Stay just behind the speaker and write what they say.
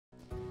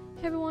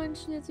Hey everyone,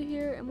 Schnitzer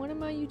here, and one of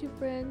my YouTube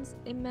friends,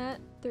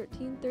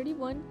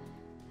 Matt1331,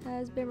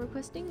 has been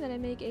requesting that I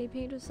make a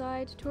paint with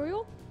side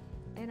tutorial,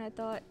 and I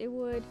thought it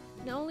would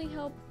not only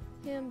help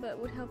him, but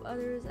would help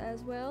others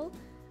as well.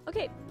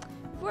 Okay,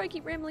 before I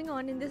keep rambling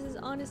on, and this is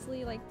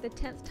honestly like the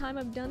 10th time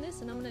I've done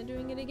this, and I'm not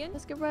doing it again,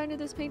 let's get right into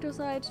this paint with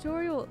side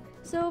tutorial.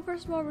 So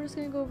first of all, we're just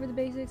going to go over the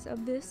basics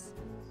of this.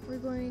 We're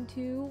going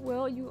to,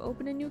 well, you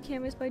open a new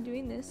canvas by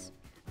doing this.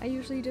 I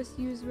usually just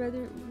use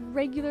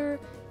regular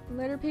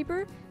letter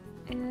paper,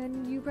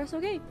 and you press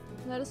OK.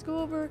 Let us go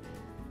over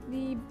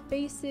the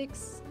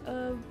basics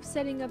of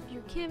setting up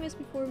your canvas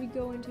before we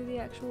go into the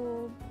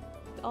actual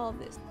all of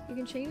this. You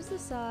can change the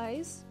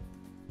size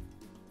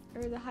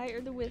or the height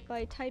or the width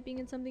by typing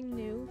in something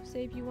new.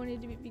 Say if you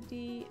wanted to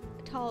be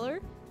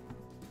taller,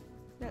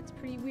 that's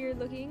pretty weird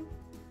looking,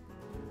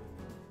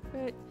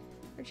 but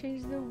or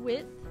change the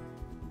width,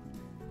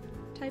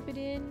 type it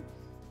in,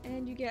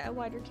 and you get a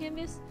wider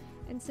canvas.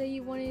 And say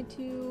you wanted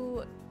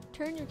to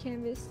turn your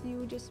canvas, you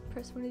would just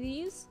press one of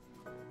these,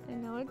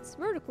 and now it's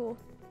vertical,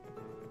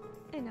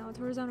 and now it's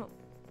horizontal.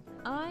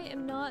 I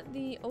am not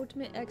the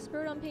ultimate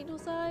expert on paint tool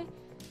side.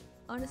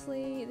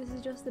 Honestly, this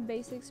is just the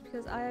basics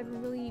because I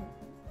haven't really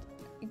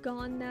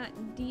gone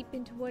that deep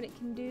into what it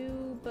can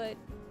do, but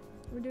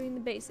we're doing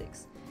the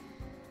basics.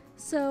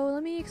 So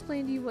let me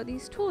explain to you what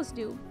these tools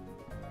do.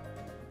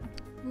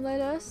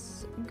 Let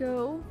us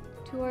go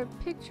to our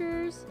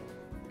pictures,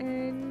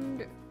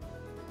 and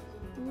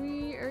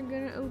we are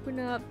gonna open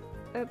up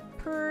a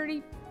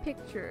pretty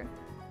picture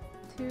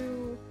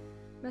to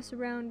mess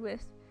around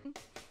with.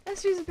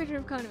 Let's choose a picture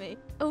of Kaname.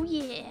 Oh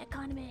yeah,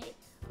 Kaname.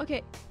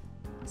 Okay,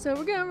 so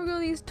we're gonna go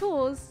these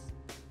tools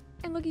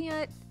and looking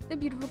at the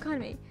beautiful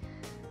Kaname.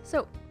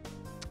 So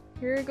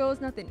here goes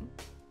nothing.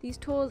 These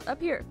tools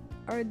up here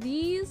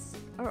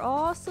are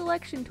all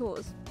selection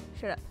tools.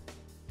 Shut up.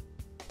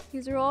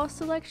 These are all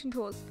selection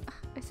tools.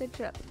 I said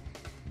shut up.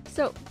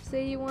 So,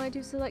 say you wanted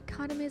to select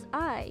Kaname's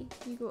eye,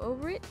 you go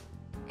over it,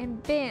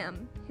 and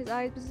bam, his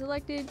eye has been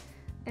selected,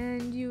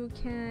 and you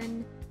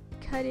can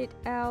cut it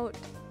out,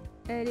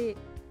 edit,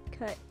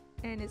 cut,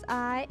 and his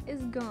eye is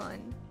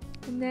gone.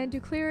 And then to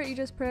clear it, you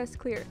just press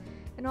clear.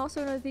 And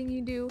also another thing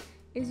you do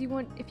is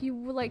if you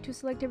would like to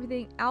select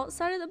everything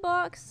outside of the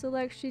box,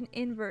 selection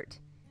invert.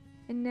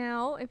 And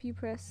now, if you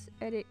press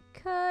edit,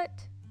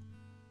 cut,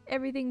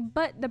 everything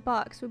but the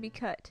box will be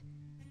cut.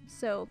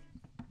 So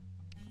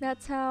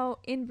that's how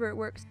invert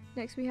works.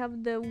 Next we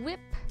have the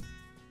whip,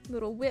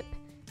 little whip,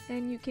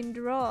 and you can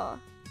draw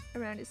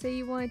around it. Say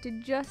you wanted to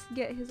just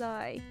get his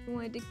eye. You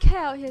wanted to cut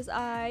out his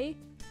eye,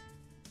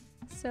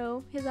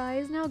 so his eye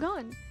is now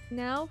gone.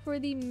 Now for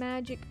the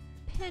magic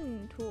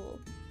pen tool.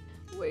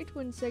 Wait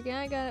 1 second,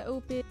 I gotta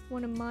open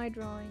one of my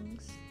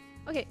drawings.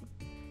 Okay,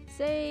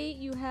 say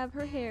you have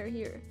her hair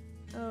here,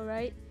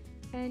 alright,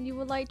 and you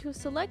would like to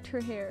select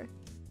her hair.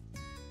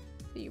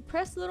 So you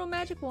press the little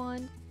magic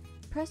wand,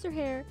 press her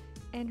hair,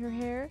 and her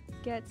hair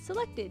gets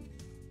selected,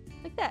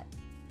 like that.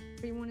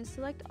 Or you want to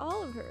select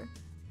all of her.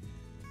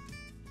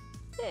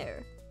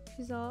 There,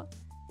 she's all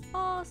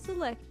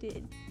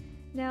selected.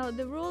 Now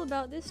the rule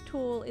about this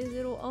tool is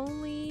it'll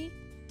only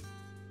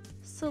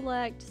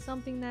select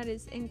something that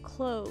is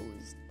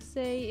enclosed.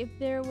 Say if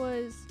there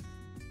was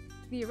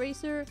the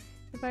eraser,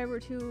 if I were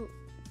to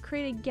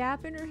create a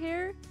gap in her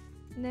hair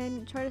and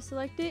then try to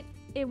select it,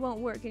 it won't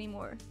work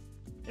anymore.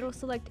 It'll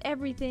select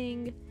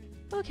everything.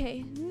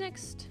 Okay,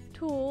 next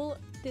tool,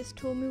 this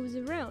tool moves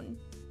around.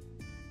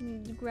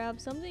 You grab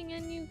something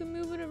and you can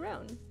move it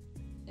around.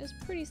 It's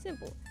pretty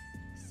simple.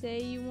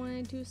 Say you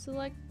wanted to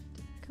select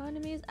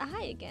Kaname's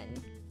eye again.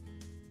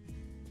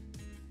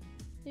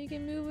 You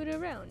can move it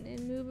around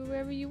and move it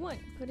wherever you want.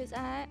 Put his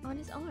eye on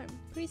his arm.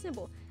 Pretty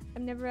simple.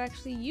 I've never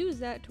actually used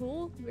that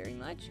tool very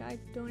much. I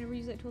don't ever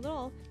use that tool at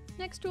all.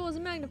 Next tool is a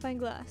magnifying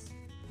glass.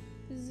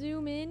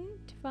 Zoom in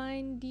to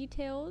find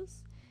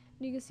details.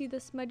 You can see the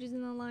smudges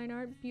in the line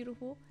art.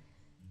 Beautiful.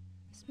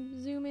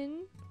 Zoom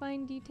in,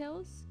 find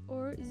details,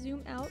 or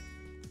zoom out,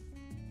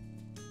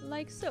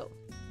 like so.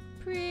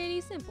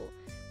 Pretty simple.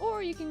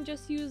 Or you can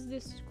just use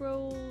this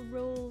scroll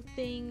roll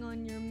thing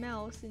on your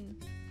mouse,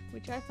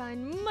 which I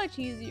find much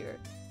easier.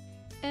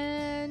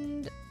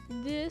 And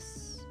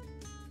this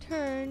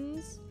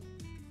turns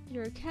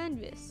your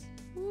canvas.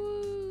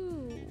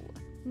 Woo!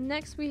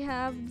 Next we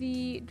have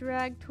the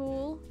drag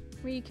tool,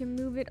 where you can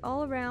move it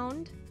all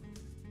around.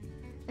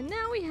 And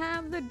now we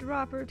have the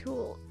dropper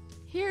tool.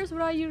 Here's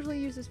what I usually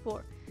use this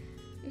for.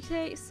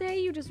 Say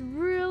you just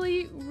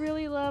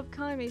really love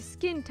Kaname's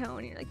skin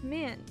tone. You're like,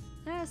 man,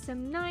 that has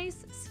some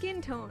nice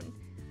skin tone.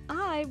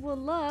 I would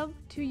love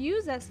to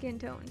use that skin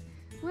tone.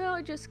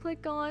 Well, just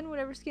click on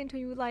whatever skin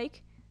tone you would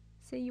like.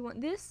 Say you want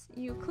this,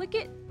 you click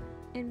it,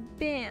 and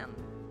bam.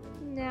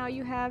 Now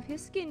you have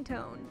his skin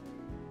tone.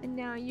 And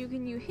now you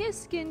can use his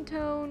skin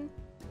tone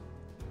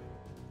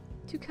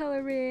to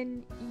color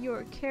in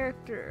your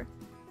character,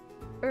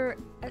 or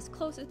as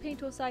close as paint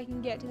tool side can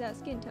get to that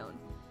skin tone.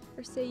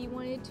 Or say you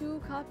wanted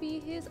to copy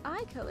his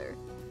eye color.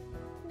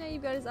 Now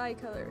you've got his eye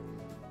color.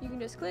 You can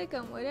just click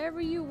on whatever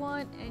you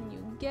want and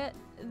you get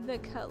the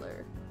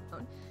color.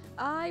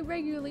 I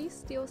regularly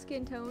steal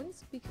skin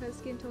tones because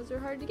skin tones are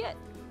hard to get.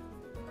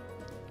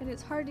 And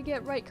it's hard to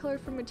get right color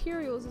from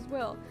materials as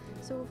well.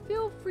 So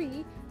feel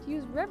free to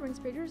use reference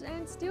pictures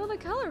and steal the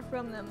color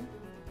from them.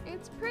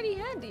 It's pretty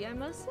handy, I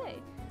must say.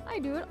 I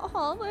do it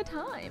all the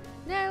time.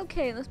 Now,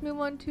 okay, let's move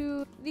on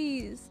to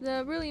these,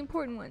 the really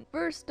important one.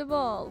 First of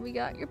all, we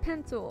got your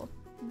pencil.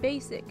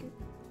 Basic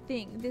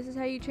thing. This is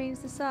how you change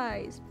the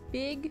size.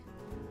 Big,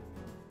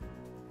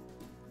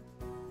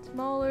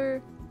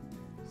 smaller,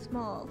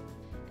 small.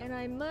 And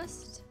I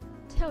must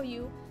tell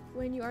you,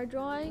 when you are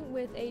drawing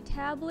with a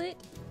tablet,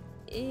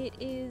 it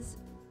is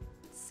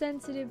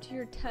sensitive to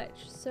your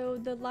touch. So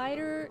the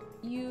lighter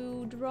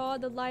you draw,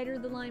 the lighter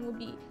the line will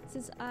be.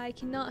 Since I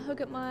cannot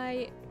hook up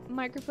my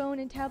microphone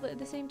and tablet at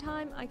the same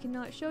time, I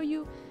cannot show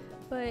you,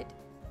 but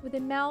with a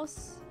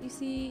mouse, you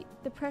see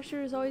the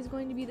pressure is always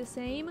going to be the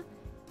same.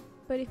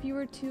 But if you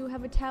were to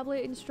have a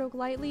tablet and stroke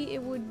lightly,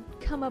 it would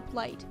come up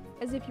light,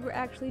 as if you were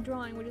actually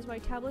drawing, which is why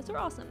tablets are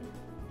awesome.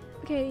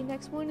 Okay,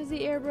 next one is the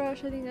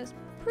airbrush. I think that's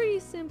pretty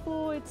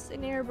simple. It's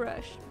an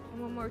airbrush.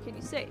 What more can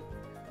you say?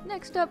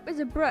 Next up is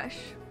a brush.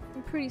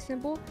 Pretty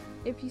simple.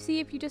 If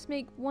you just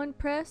make one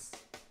press,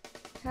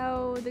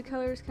 how the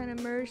colors kind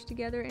of merge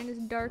together and is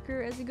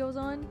darker as it goes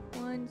on.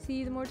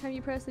 See, the more time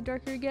you press, the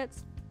darker it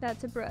gets.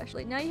 That's a brush.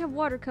 Like now you have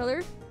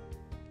watercolor,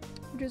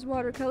 which is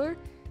watercolor,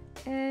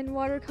 and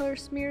watercolor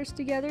smears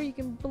together. You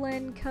can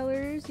blend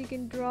colors. You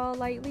can draw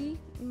lightly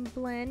and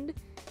blend,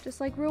 just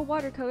like real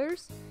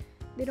watercolors.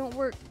 They don't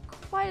work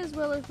quite as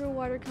well as real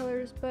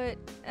watercolors, but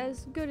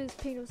as good as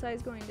paint with size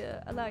is going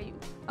to allow you.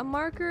 A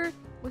marker,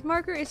 with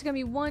marker it's going to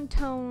be one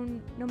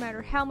tone no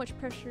matter how much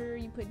pressure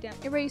you put down.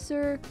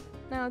 Eraser,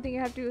 I don't think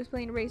I have to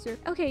explain eraser.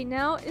 Okay,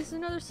 now is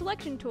another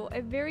selection tool,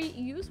 a very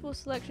useful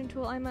selection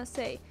tool, I must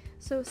say.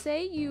 So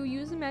say you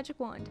use a magic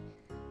wand.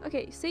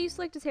 Okay, say you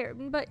select his hair,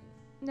 but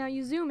now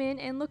you zoom in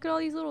and look at all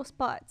these little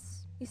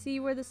spots. You see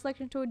where the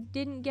selection tool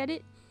didn't get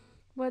it?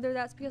 Whether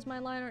that's because my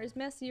line art is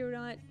messy or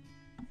not,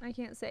 I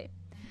can't say.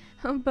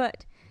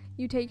 But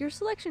you take your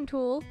selection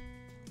tool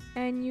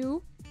and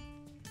you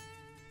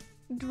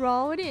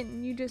draw it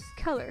in. You just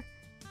color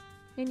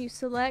and you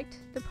select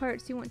the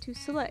parts you want to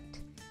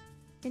select,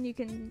 and you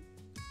can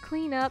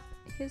clean up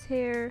his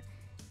hair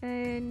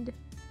and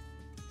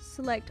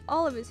select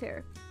all of his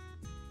hair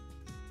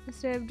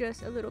instead of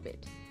just a little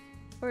bit.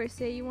 Or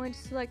say you want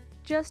to select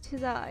just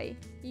his eye,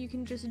 you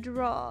can just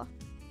draw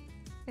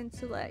and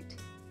select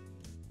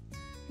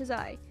his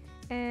eye,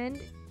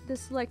 and the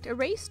select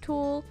erase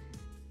tool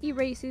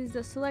erases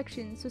the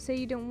selection. So say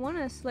you don't want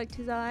to select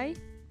his eye,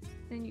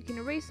 then you can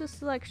erase the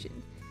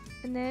selection,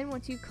 and then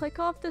once you click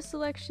off the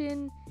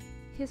selection,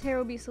 his hair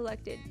will be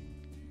selected.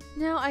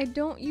 Now I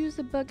don't use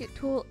the bucket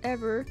tool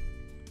ever,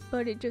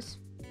 but it just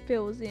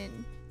fills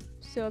in.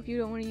 So if you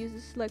don't want to use the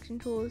selection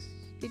tools,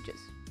 it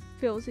just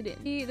fills it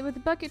in. With the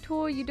bucket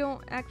tool, you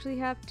don't actually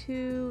have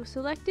to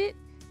select it.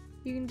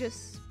 You can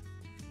just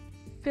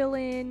fill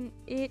in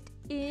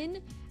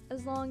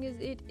as long as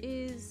it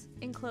is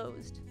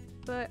enclosed.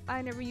 But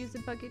I never use the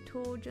bucket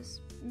tool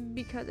just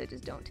because I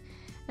just don't.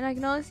 And I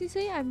can honestly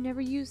say I've never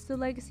used the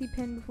legacy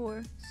pen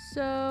before,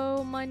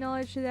 so my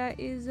knowledge to that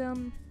is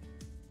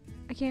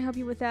I can't help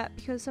you with that,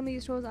 because some of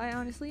these tools I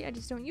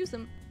just don't use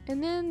them.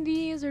 And then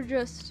these are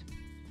just,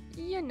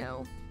 you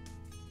know,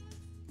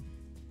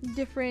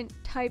 different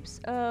types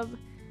of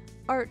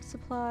art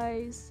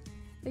supplies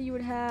that you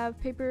would have: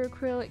 paper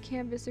acrylic,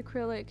 canvas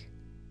acrylic,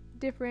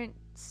 different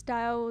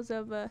styles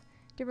of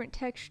different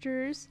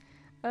textures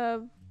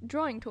of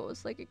drawing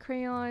tools. Like a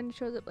crayon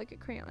shows up like a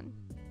crayon.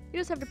 You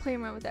just have to play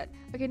around with that.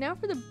 Okay, now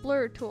for the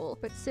blur tool.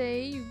 But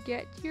say you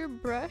get your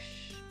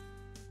brush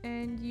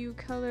and you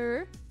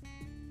color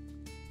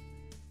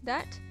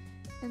that,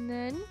 and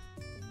then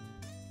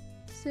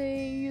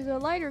say you use a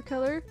lighter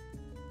color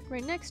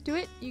right next to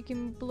it, you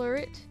can blur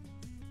it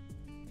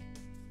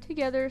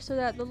together so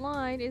that the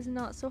line is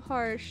not so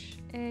harsh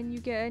and you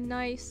get a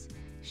nice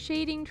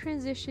shading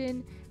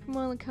transition from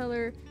one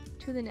color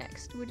to the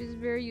next, which is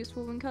very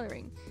useful when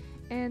coloring.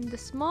 And the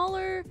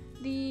smaller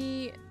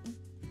the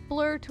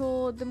blur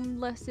tool, the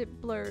less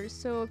it blurs.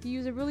 So if you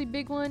use a really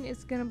big one,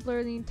 it's gonna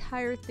blur the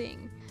entire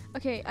thing.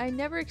 Okay, I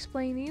never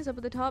explain these up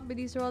at the top, but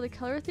these are all the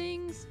color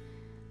things.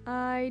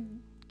 I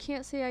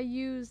can't say I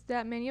use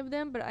that many of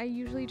them, but I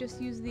usually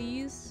just use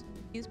these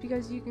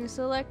because you can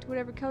select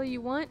whatever color you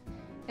want,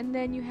 and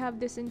then you have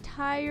this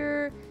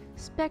entire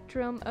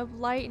spectrum of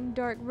light and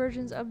dark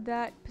versions of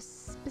that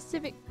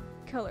specific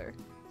color.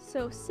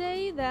 So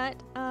say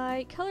that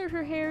I colored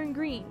her hair in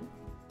green.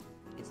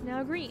 It's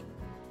now green.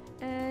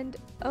 And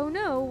oh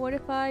no, what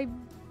if I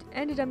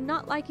ended up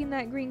not liking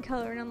that green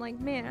color and I'm like,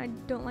 man, I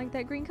don't like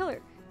that green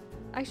color.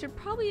 I should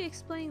probably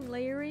explain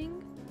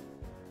layering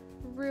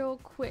real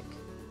quick,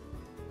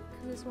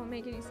 because this won't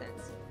make any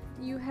sense.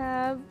 You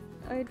have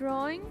a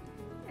drawing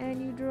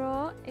and you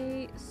draw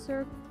a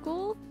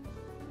circle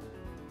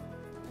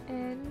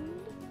and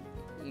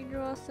you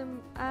draw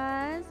some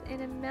eyes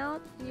and a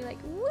mouth and you're like,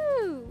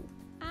 woo,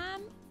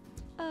 I'm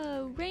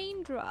a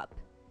raindrop.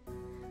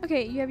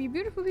 Okay, you have your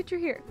beautiful picture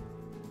here.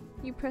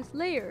 You press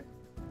layer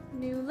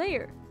new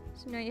layer.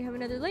 So now you have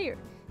another layer.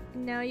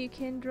 And now you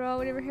can draw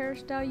whatever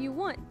hairstyle you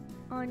want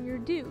on your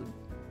dude.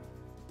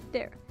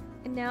 There.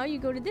 And now you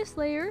go to this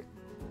layer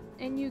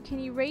and you can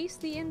erase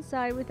the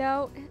inside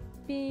without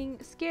being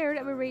scared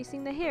of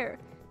erasing the hair.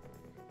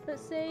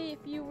 Let's say if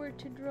you were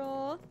to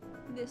draw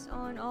this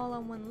on all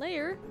on one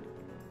layer.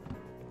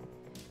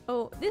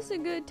 Oh, this is a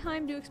good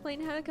time to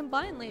explain how to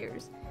combine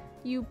layers.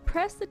 You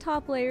press the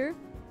top layer,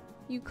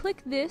 you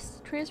click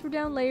this, transfer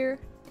down layer,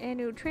 and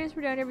it will transfer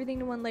down everything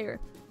to one layer.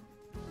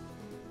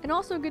 And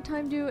also a good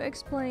time to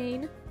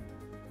explain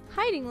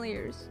hiding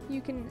layers.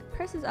 You can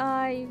press his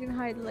eye, you can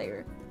hide the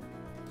layer.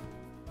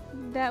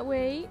 That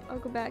way, I'll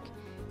go back.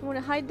 You want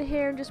to hide the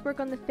hair and just work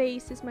on the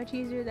face. It's much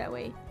easier that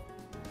way.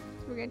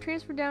 So we're going to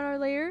transfer down our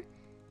layer.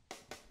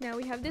 Now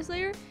we have this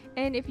layer,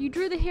 and if you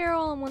drew the hair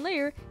all on one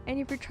layer, and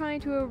if you're trying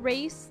to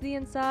erase the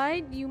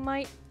inside, you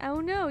might, oh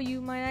no,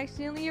 you might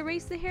accidentally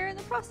erase the hair in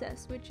the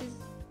process, which is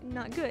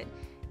not good.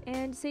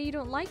 And say you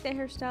don't like that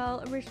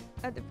hairstyle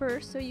at the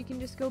first, so you can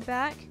just go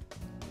back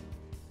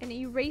and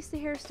erase the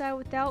hairstyle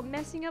without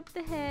messing up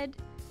the head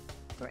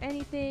or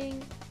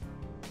anything,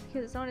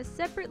 because it's on a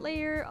separate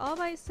layer all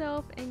by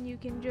itself, and you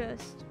can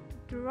just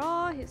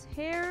draw his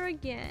hair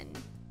again.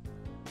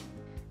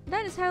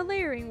 That is how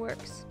layering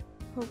works.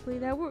 Hopefully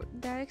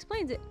that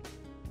explains it.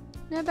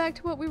 Now back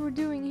to what we were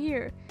doing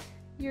here.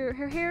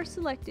 Her hair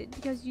selected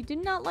because you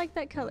did not like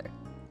that color.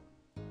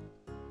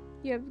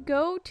 You have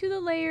go to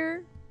the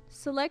layer,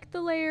 select the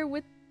layer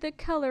with the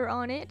color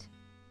on it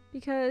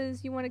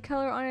because you want a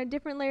color on a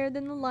different layer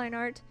than the line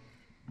art.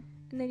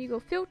 And then you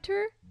go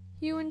filter,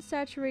 hue and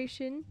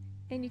saturation,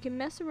 and you can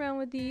mess around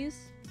with these.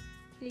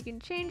 And you can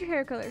change your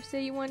hair color.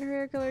 Say you want her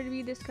hair color to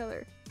be this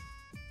color.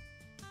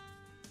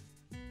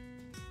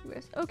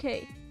 Press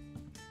OK.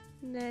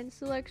 And then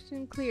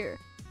selection clear.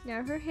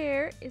 Now her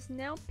hair is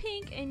now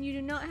pink and you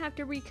do not have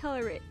to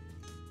recolor it.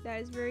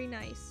 That is very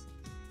nice.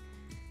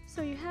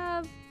 So you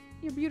have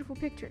your beautiful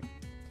picture.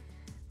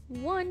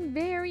 One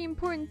very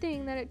important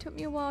thing that it took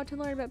me a while to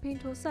learn about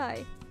Paint Tool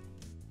Sai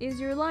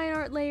is your line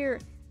art layer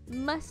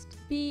must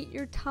be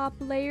your top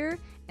layer,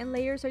 and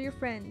layers are your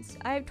friends.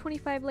 I have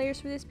 25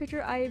 layers for this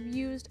picture. I have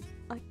used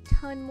a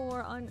ton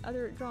more on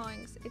other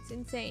drawings. It's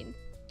insane.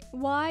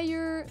 Why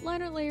your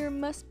line art layer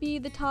must be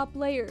the top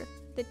layer?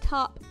 The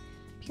top,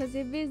 because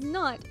if it is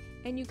not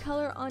and you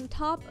color on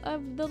top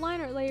of the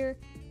line art layer,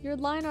 your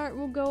line art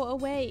will go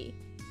away.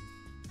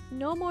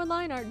 No more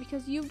line art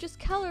because you've just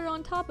colored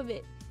on top of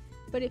it.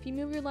 But if you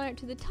move your line art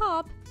to the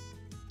top,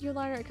 your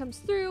line art comes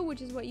through,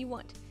 which is what you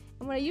want.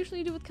 And what I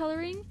usually do with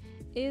coloring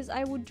is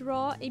I would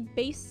draw a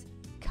base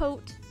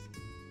coat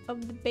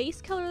of the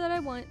base color that I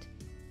want,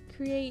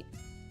 create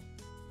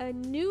a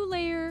new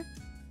layer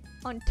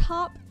on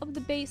top of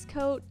the base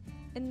coat,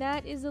 and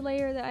that is the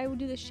layer that I will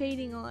do the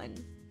shading on.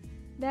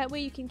 That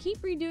way you can keep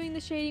redoing the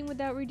shading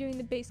without redoing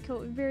the base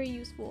coat. Very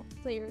useful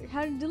layer.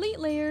 How to delete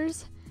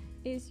layers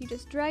is you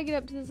just drag it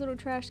up to this little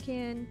trash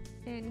can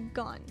and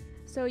gone.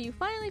 So you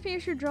finally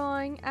finish your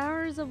drawing,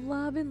 hours of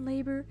love and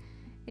labor.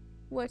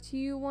 What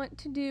you want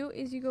to do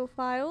is you go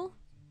File,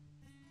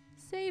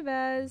 Save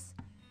As.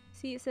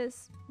 See it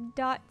says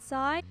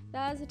 .sai.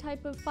 That is the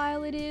type of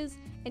file it is,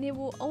 and it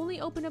will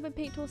only open up in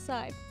Paint Tool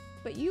Sai.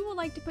 But you would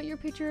like to put your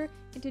picture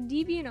into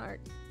DeviantArt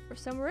or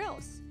somewhere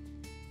else.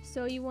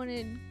 So you want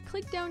to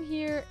click down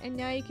here, and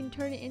now you can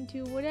turn it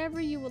into whatever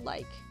you would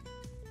like.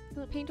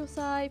 Paint Tool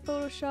Sai,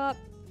 Photoshop,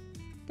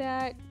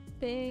 that,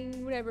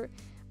 Bing, whatever.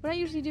 What I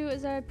usually do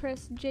is I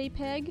press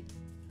JPEG,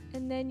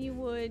 and then you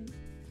would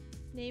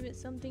name it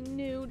something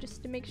new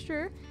just to make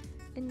sure.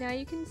 And now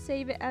you can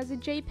save it as a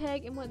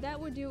JPEG, and what that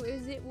will do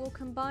is it will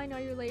combine all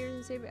your layers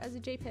and save it as a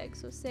JPEG.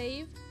 So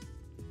save.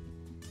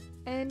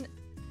 And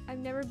I've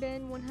never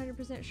been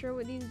 100% sure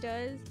what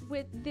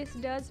this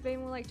does. If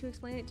anyone would like to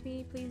explain it to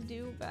me, please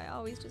do, but I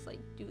always just like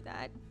do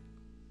that.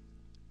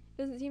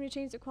 Doesn't seem to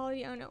change the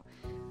quality, I don't know.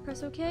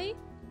 Press OK,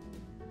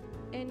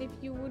 and if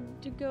you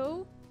would to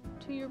go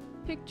to your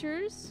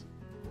pictures,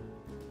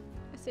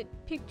 I said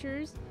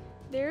pictures,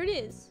 there it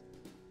is.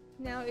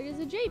 Now it is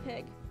a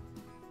JPEG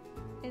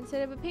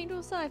instead of a Paint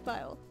Tool Sai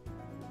file.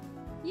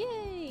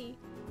 Yay!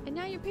 And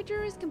now your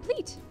picture is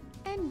complete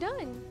and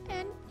done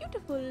and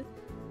beautiful.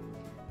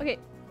 Okay.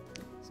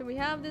 So we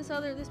have this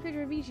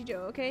picture of Ichijo,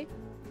 okay?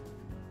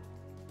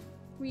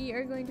 We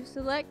are going to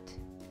select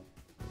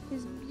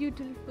his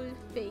beautiful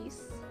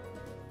face,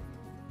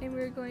 and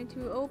we're going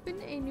to open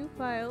a new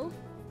file.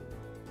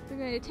 We're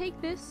going to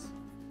take this,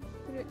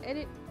 go to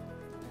edit,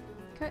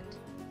 cut,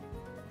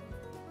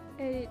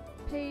 edit,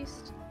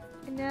 paste,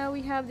 and now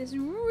we have this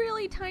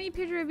really tiny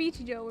picture of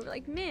Ichijo. We're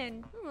like,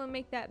 man, I'm gonna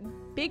make that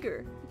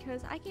bigger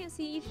because I can't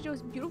see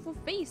Ichijo's beautiful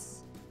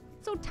face.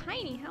 It's so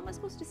tiny, how am I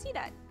supposed to see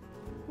that?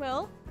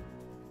 Well,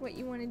 what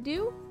you want to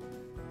do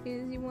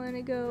is you want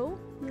to go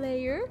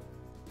layer.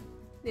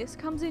 This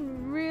comes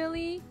in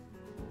really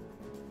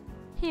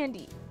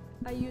handy.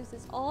 I use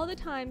this all the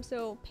time,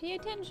 so pay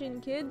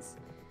attention, kids.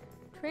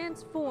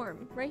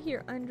 Transform right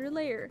here under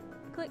layer.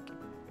 Click.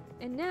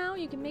 And now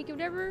you can make it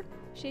whatever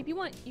shape you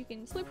want. You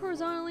can flip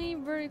horizontally,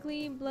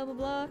 vertically, blah blah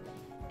blah.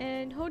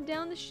 and hold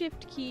down the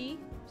shift key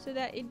so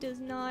that it does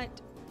not,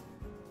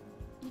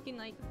 you can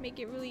like make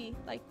it really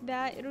like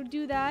that. It'll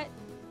do that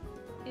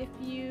if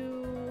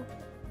you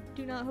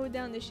do not hold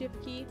down the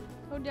shift key.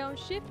 Hold down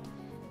shift,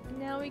 and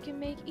now we can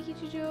make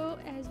Ichijo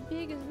as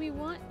big as we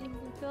want, and we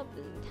can fill up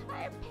the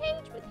entire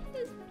page with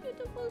his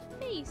beautiful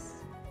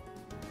face.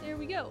 There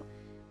we go.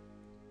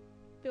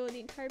 Fill the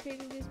entire page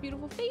with his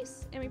beautiful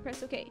face, and we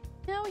press OK.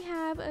 Now we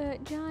have a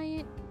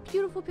giant,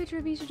 beautiful picture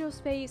of Ichijo's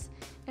face,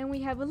 and we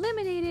have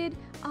eliminated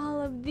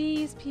all of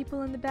these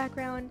people in the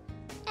background,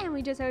 and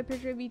we just have a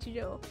picture of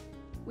Ichijo,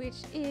 which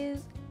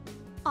is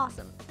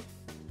awesome.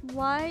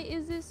 Why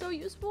is this so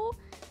useful?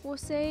 We'll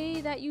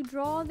say that you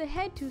draw the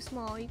head too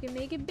small, you can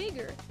make it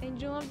bigger,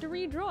 and you don't have to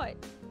redraw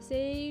it.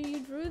 Say you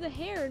drew the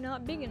hair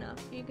not big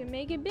enough, you can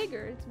make it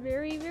bigger. It's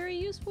very, very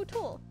useful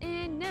tool.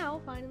 And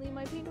now, finally,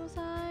 my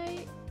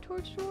paint-on-side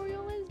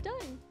tutorial is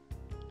done.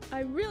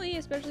 I really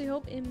especially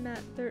hope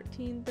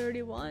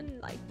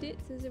Matt1331 liked it,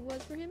 since it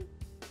was for him.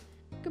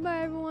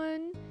 Goodbye,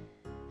 everyone.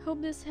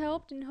 Hope this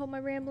helped, and hope my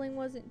rambling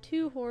wasn't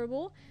too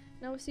horrible.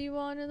 And I will see you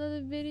all in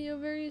another video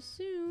very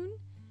soon.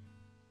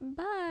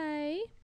 Bye.